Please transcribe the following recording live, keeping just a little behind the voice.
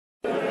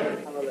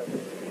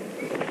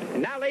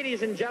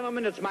ladies and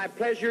gentlemen, it's my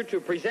pleasure to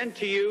present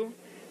to you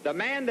the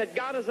man that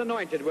God has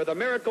anointed with a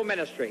miracle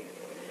ministry,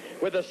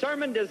 with a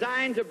sermon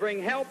designed to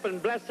bring help and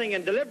blessing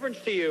and deliverance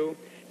to you,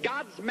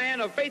 God's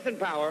man of faith and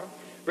power,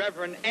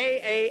 Reverend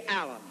A.A.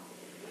 Allen.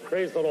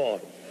 Praise the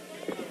Lord.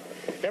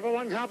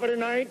 Everyone happy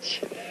tonight?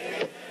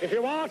 If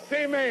you want,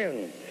 say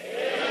amen.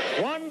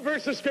 One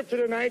verse of scripture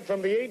tonight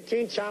from the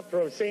 18th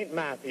chapter of St.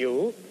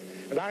 Matthew,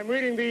 and I'm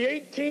reading the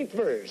 18th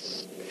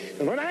verse.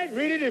 And when I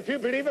read it, if you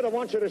believe it, I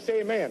want you to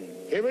say amen.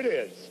 Here it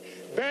is.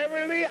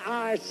 Verily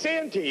I say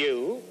unto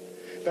you,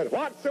 that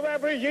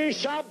whatsoever ye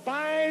shall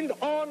bind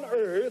on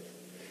earth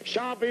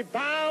shall be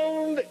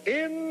bound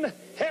in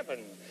heaven,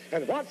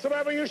 and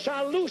whatsoever you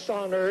shall loose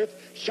on earth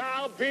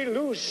shall be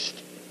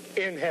loosed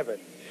in heaven.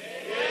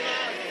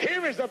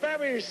 Here is a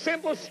very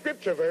simple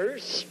scripture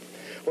verse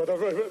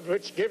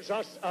which gives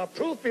us a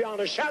proof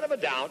beyond a shadow of a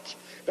doubt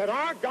that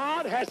our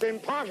God has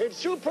imparted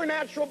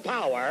supernatural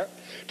power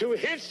to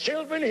his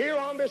children here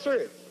on this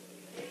earth.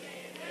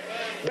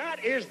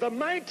 That is the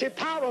mighty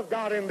power of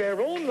God in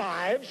their own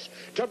lives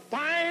to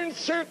bind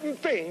certain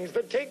things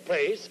that take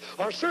place,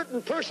 or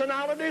certain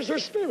personalities or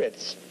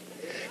spirits.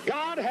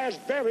 God has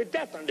very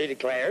definitely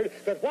declared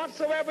that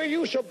whatsoever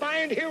you shall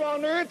bind here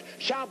on earth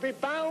shall be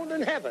bound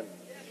in heaven.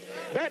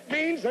 That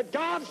means that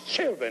God's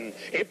children,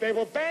 if they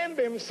will band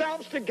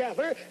themselves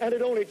together, and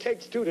it only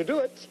takes two to do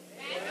it,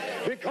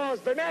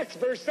 because the next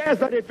verse says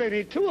that if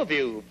any two of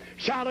you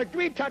shall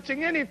agree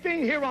touching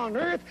anything here on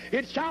earth,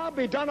 it shall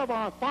be done of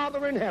our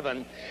Father in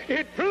heaven.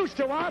 It proves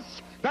to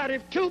us that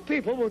if two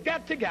people will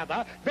get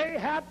together, they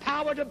have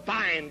power to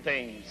bind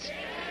things.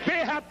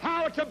 They have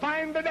power to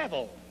bind the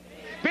devil.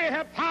 They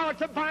have power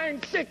to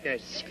bind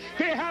sickness.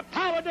 They have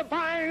power to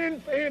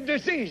bind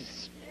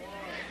disease.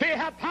 They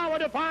have power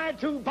to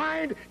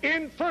bind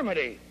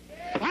infirmity.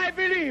 I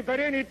believe that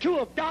any two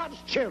of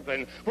God's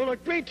children will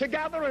agree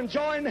together and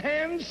join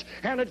hands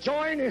and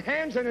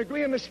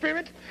agree in the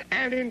Spirit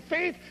and in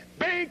faith,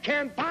 they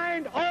can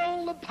bind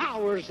all the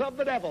powers of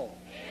the devil.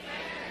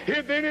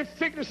 If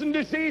sickness and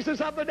disease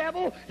is of the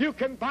devil, you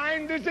can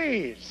bind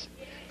disease.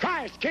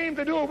 Christ came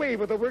to do away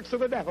with the works of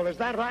the devil, is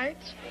that right?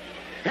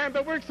 And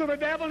the works of the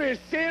devil is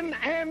sin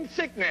and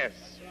sickness.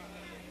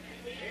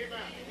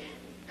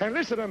 And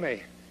listen to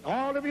me.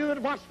 All of you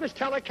that watch this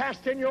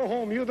telecast in your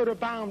home, you that are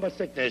bound by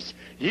sickness,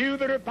 you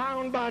that are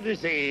bound by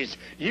disease,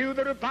 you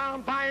that are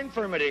bound by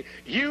infirmity,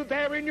 you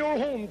there in your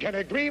home can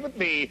agree with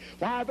me,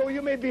 why, though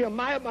you may be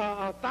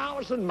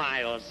 1,000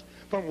 miles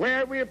from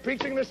where we are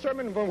preaching this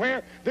sermon, from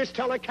where this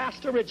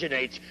telecast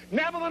originates.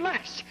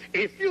 Nevertheless,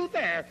 if you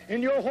there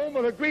in your home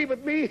will agree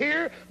with me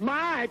here,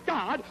 my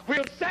God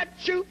will set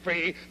you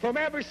free from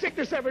every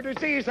sickness, every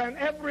disease, and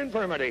every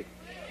infirmity.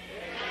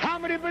 How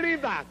many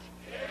believe that?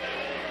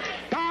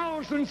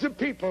 Thousands of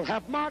people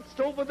have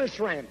marched over this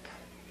ramp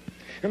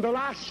in the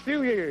last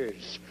few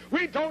years.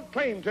 We don't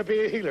claim to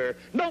be a healer.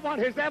 No one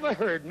has ever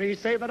heard me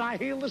say that I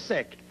heal the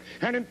sick.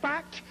 And in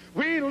fact,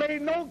 we lay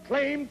no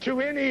claim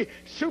to any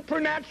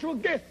supernatural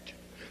gift.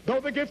 Though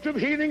the gift of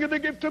healing or the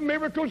gift of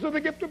miracles or the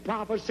gift of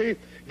prophecy,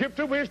 gift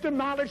of wisdom,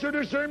 knowledge, or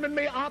discernment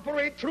may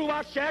operate through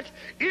us yet,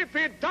 if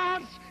it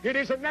does, it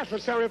isn't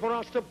necessary for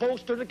us to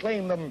boast or to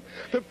claim them.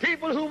 The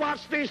people who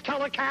watch these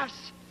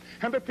telecasts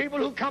and the people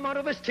who come out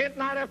of this tent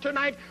night after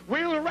night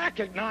will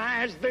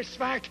recognize this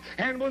fact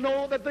and will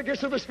know that the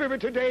gifts of the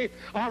Spirit today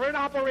are in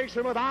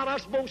operation without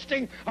us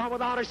boasting or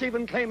without us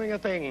even claiming a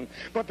thing.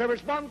 But there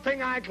is one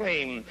thing I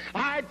claim.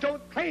 I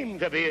don't claim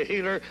to be a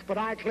healer, but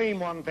I claim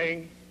one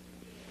thing.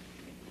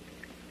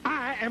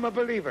 I am a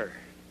believer.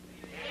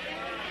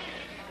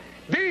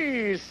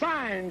 These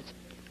signs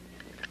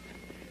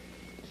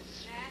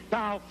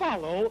shall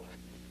follow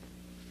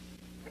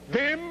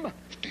them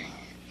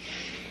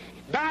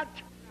that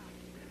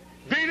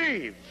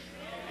believe.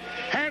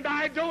 And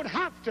I don't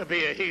have to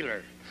be a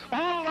healer.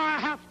 All I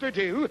have to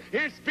do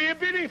is be a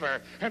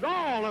believer. And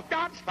all of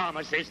God's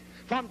promises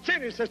from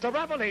Genesis to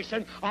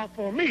Revelation are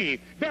for me.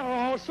 They're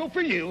also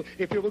for you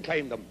if you will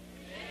claim them.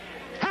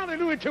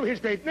 Hallelujah to his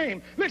great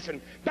name.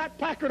 Listen, that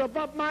placard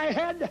above my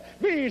head,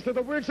 these are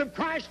the words of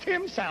Christ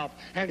himself.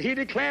 And he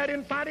declared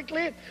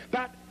emphatically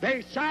that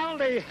they shall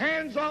lay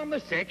hands on the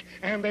sick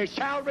and they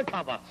shall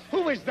recover.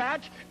 Who is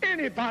that?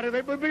 Anybody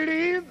that will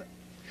believe.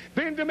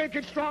 Then to make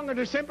it strong and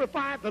to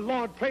simplify it, the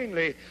Lord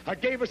plainly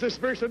gave us this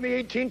verse in the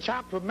 18th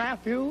chapter of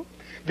Matthew,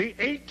 the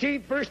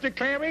 18th verse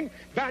declaring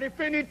that if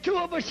any two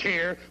of us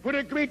here would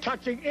agree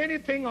touching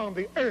anything on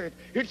the earth,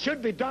 it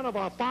should be done of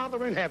our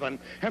Father in heaven.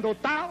 And though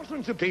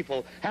thousands of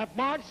people have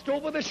marched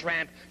over this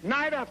ramp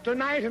night after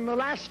night in the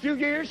last few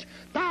years,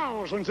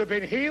 thousands have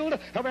been healed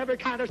of every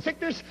kind of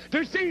sickness,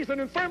 disease, and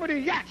infirmity,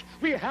 yet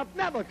we have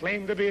never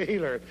claimed to be a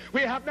healer.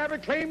 We have never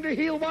claimed to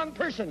heal one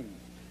person.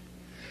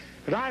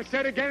 And I've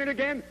said again and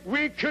again,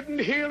 we couldn't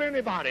heal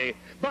anybody.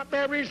 But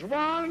there is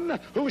one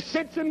who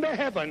sits in the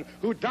heaven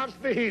who does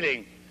the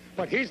healing.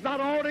 But he's not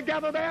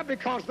altogether there,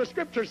 because the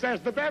scripture says,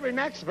 the very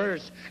next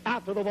verse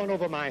after the one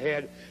over my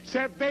head,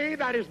 said, they,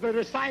 that is the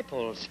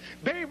disciples,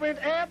 they went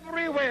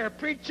everywhere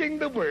preaching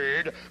the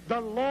word, the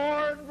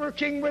Lord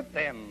working with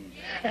them,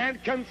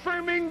 and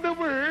confirming the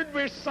word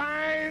with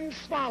signs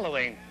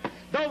following.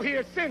 Though he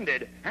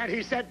ascended and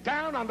he sat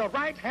down on the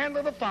right hand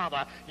of the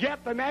Father,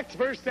 yet the next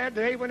verse said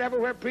they went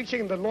everywhere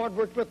preaching, and the Lord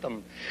worked with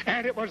them.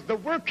 And it was the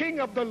working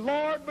of the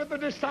Lord with the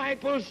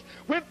disciples,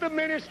 with the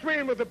ministry,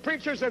 and with the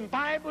preachers in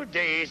Bible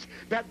days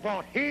that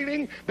brought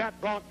healing, that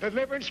brought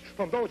deliverance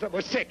from those that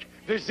were sick,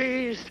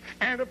 diseased,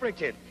 and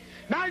afflicted.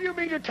 Now you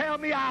mean to tell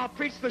me I'll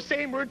preach the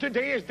same word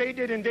today as they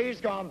did in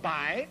days gone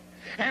by,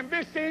 and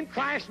this same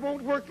Christ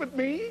won't work with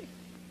me?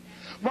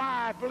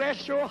 Why,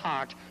 bless your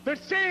heart, the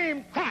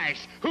same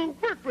Christ who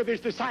worked with his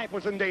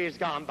disciples in days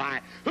gone by,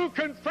 who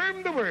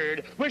confirmed the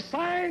word with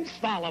signs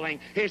following,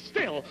 is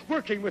still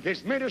working with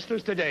his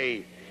ministers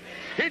today.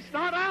 It's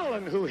not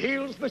Allen who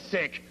heals the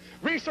sick.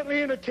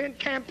 Recently, in a tent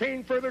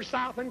campaign further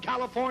south in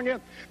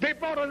California, they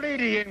brought a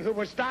lady in who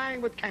was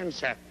dying with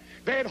cancer.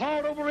 They had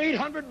hauled over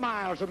 800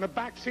 miles in the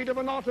back seat of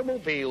an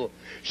automobile.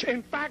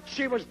 In fact,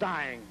 she was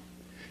dying.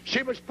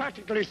 She was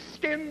practically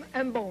skin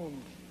and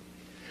bone.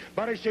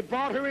 But as she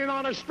brought her in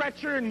on a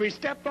stretcher and we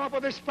stepped off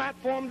of this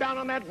platform down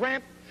on that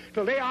ramp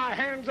to lay our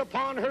hands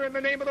upon her in the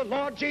name of the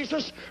Lord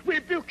Jesus,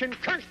 rebuke and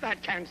curse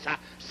that cancer,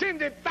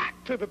 send it back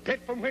to the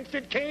pit from whence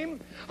it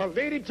came, a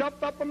lady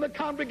jumped up from the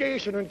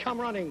congregation and come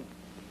running.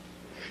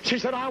 She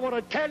said, I want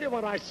to tell you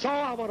what I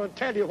saw. I want to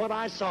tell you what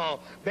I saw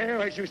there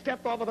as you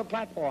stepped off of the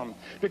platform.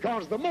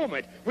 Because the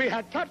moment we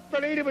had touched the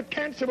lady with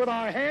cancer with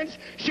our hands,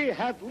 she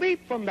had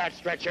leaped from that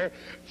stretcher.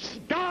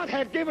 God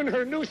had given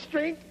her new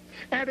strength,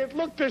 and it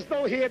looked as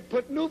though he had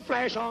put new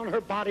flesh on her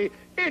body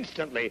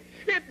instantly.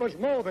 It was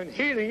more than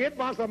healing. It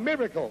was a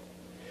miracle.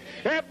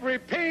 Every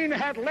pain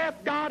had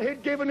left. God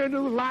had given a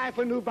new life,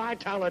 a new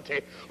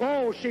vitality.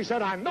 Oh, she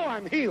said, I know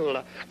I'm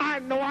healed. I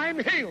know I'm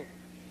healed.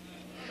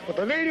 But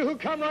the lady who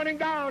come running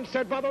down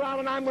said, Brother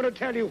Allen, I'm going to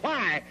tell you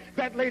why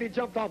that lady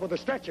jumped off of the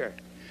stretcher.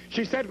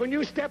 She said, when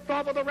you stepped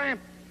off of the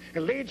ramp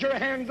and laid your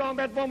hands on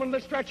that woman in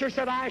the stretcher,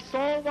 said, I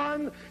saw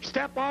one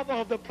step off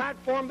of the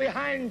platform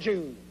behind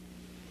you.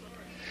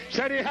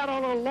 Said he had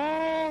on a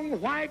long,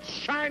 white,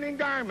 shining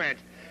garment.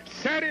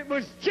 Said it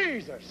was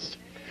Jesus.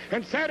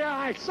 And said,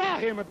 I saw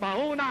him with my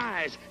own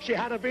eyes. She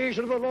had a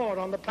vision of the Lord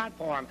on the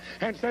platform.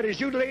 And said,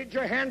 as you laid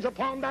your hands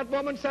upon that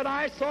woman, said,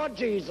 I saw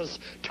Jesus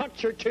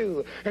touch her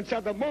too. And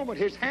said, the moment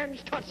his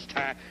hands touched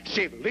her,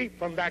 she leaped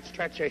from that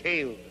stretcher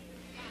healed.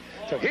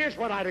 So here's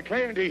what I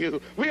declare unto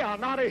you. We are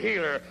not a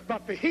healer,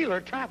 but the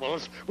healer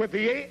travels with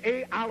the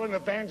A. Allen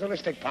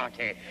Evangelistic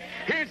Party.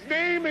 His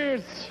name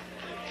is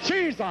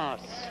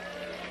Jesus.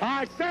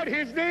 I said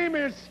his name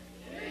is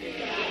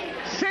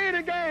Jesus. Say it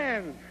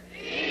again.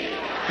 Jesus.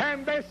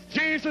 And this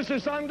Jesus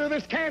is under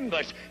this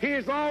canvas. He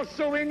is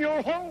also in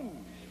your home.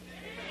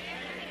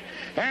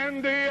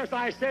 And as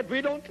I said,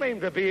 we don't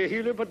claim to be a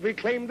healer, but we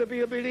claim to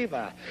be a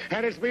believer.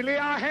 And as we lay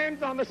our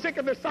hands on the sick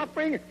and the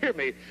suffering, hear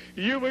me,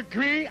 you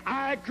agree,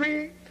 I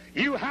agree,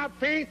 you have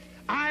faith,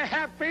 I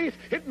have faith.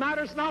 It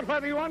matters not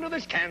whether you're under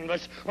this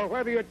canvas or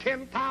whether you're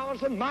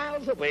 10,000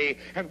 miles away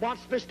and watch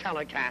this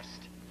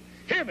telecast.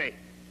 Hear me.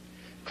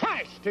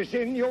 Christ is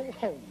in your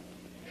home.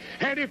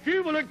 And if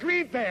you will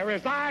agree there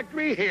as I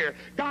agree here,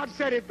 God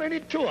said if any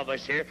two of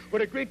us here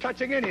would agree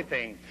touching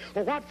anything,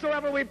 or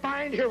whatsoever we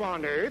bind here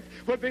on earth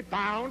would be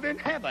bound in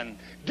heaven.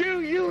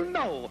 Do you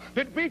know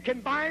that we can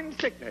bind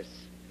sickness?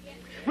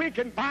 We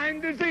can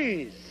bind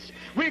disease.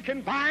 We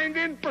can bind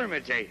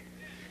infirmity.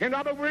 In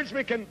other words,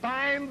 we can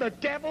bind the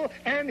devil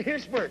and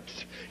his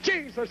works.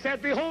 Jesus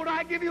said, behold,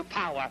 I give you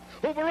power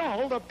over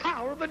all the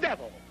power of the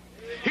devil.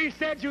 He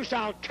said, you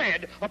shall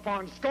tread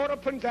upon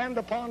scorpions and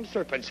upon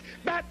serpents.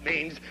 That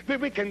means that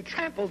we can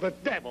trample the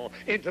devil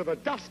into the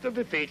dust of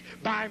defeat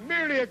by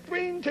merely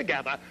agreeing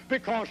together,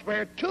 because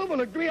where two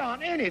will agree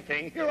on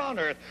anything here on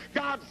earth,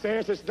 God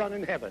says it's done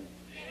in heaven.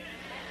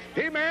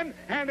 Amen?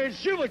 And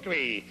as you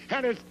agree,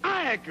 and as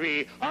I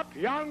agree, up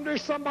yonder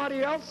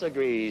somebody else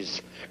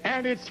agrees.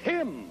 And it's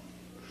him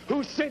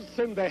who sits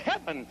in the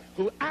heaven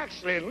who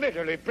actually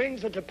literally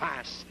brings it to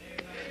pass.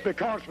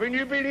 Because when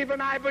you believe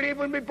and I believe,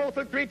 when we both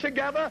agree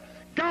together,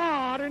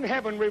 God in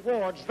heaven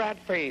rewards that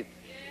faith.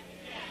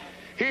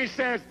 He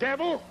says,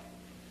 devil,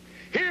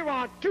 here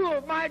are two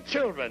of my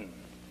children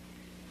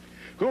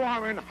who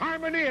are in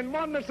harmony and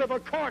oneness of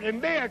accord,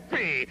 and they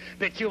agree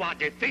that you are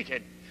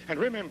defeated. And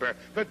remember,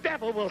 the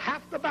devil will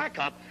have to back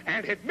up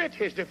and admit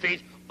his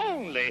defeat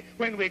only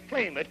when we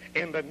claim it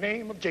in the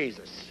name of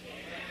Jesus.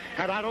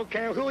 And I don't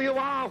care who you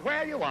are,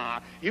 where you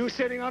are, you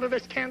sitting under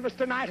this canvas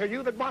tonight or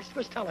you that watch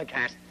this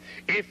telecast,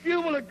 if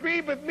you will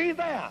agree with me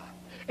there,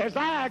 as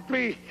I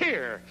agree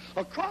here,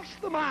 across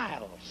the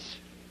miles,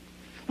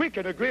 we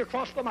can agree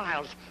across the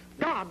miles.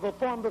 God will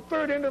form the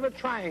third end of the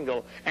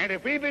triangle. And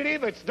if we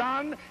believe it's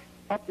done,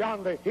 up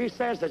yonder, he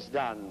says it's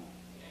done.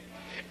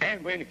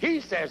 And when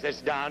he says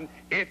it's done,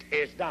 it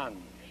is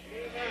done.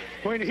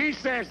 When he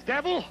says,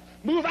 devil,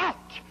 move out,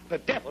 the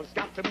devil's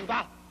got to move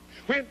out.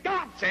 When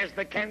God says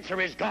the cancer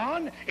is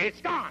gone,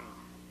 it's gone.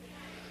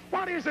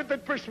 What is it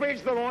that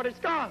persuades the Lord it's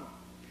gone?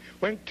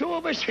 When two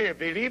of us here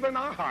believe in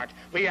our heart,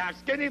 we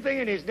ask anything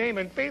in his name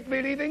in faith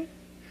believing,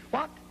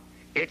 what?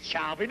 It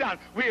shall be done.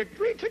 We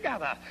agree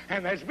together.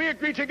 And as we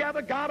agree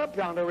together, God up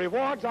yonder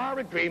rewards our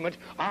agreement,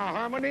 our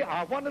harmony,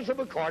 our oneness of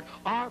accord,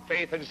 our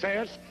faith, and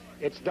says,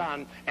 it's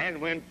done.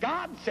 And when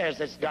God says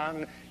it's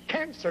done,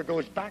 cancer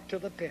goes back to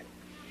the pit.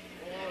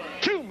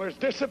 Tumors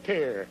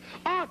disappear.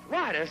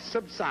 Arthritis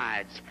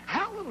subsides.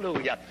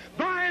 Hallelujah.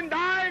 Blind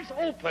eyes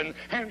open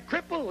and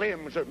crippled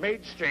limbs are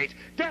made straight.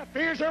 Deaf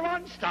ears are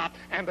unstopped,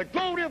 and the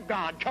glory of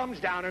God comes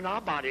down in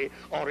our body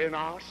or in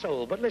our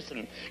soul. But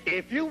listen,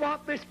 if you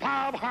want this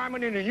power of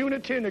harmony and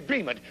unity and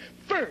agreement,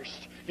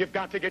 first you've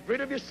got to get rid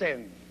of your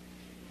sin.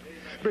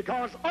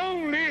 Because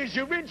only as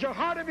you rid your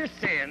heart of your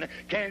sin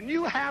can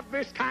you have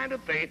this kind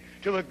of faith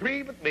to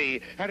agree with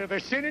me. And if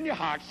there's sin in your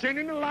heart, sin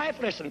in your life,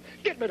 listen,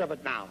 get rid of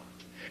it now.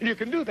 And you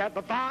can do that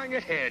by bowing your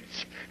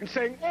heads and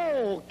saying,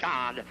 oh,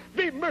 God,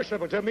 be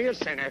merciful to me, a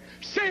sinner.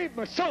 Save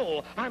my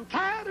soul. I'm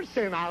tired of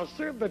sin. I'll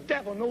serve the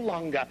devil no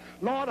longer.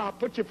 Lord, I'll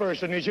put you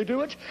first. And as you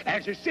do it,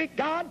 as you seek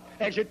God,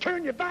 as you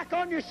turn your back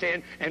on your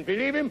sin and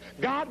believe him,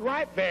 God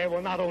right there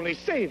will not only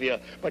save you,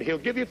 but he'll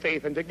give you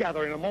faith. And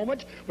together in a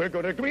moment, we're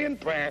going to agree in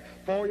prayer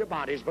for your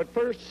bodies. But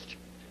first,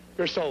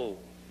 your soul.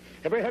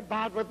 Every head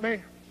bowed with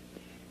me.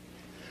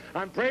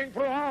 I'm praying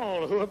for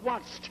all who have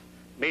watched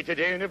me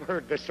today and have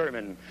heard this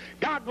sermon.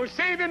 God will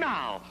save you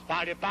now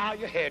while you bow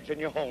your heads in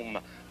your home.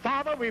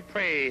 Father, we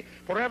pray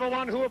for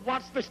everyone who have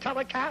watched this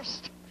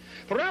telecast,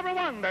 for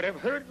everyone that have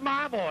heard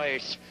my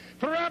voice,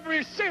 for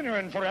every sinner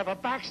and for every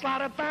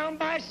backslider bound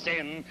by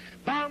sin,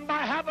 bound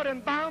by habit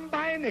and bound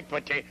by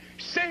iniquity.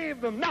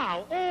 Save them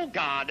now, O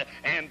God,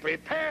 and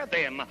prepare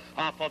them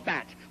for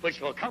that which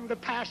will come to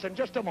pass in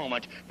just a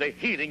moment, the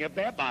healing of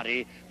their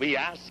body. We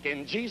ask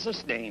in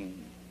Jesus'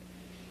 name.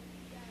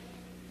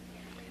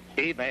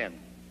 Amen.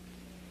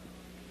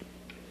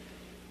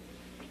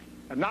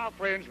 And now,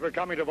 friends, we're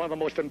coming to one of the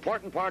most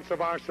important parts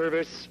of our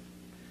service.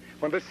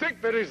 When the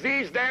sick, the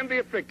diseased, and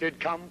the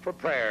afflicted come for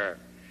prayer.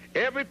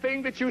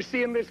 Everything that you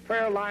see in this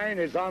prayer line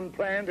is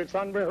unplanned, it's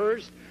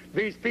unrehearsed.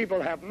 These people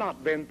have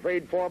not been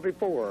prayed for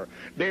before.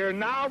 They are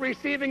now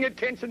receiving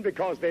attention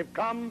because they've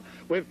come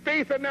with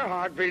faith in their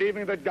heart,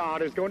 believing that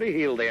God is going to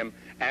heal them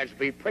as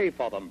we pray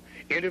for them.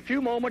 In a few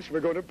moments,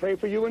 we're going to pray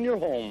for you in your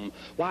home.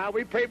 While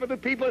we pray for the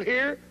people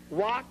here,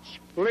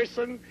 watch,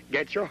 listen,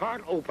 get your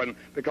heart open,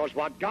 because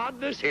what God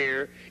does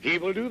here, he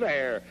will do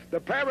there. The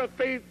prayer of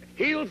faith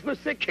heals the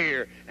sick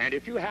here, and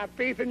if you have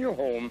faith in your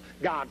home,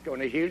 God's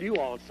going to heal you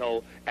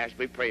also as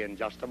we pray in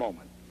just a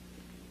moment.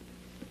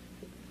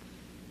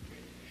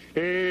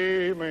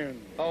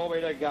 Amen.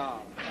 Glory to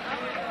God.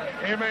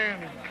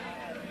 Amen.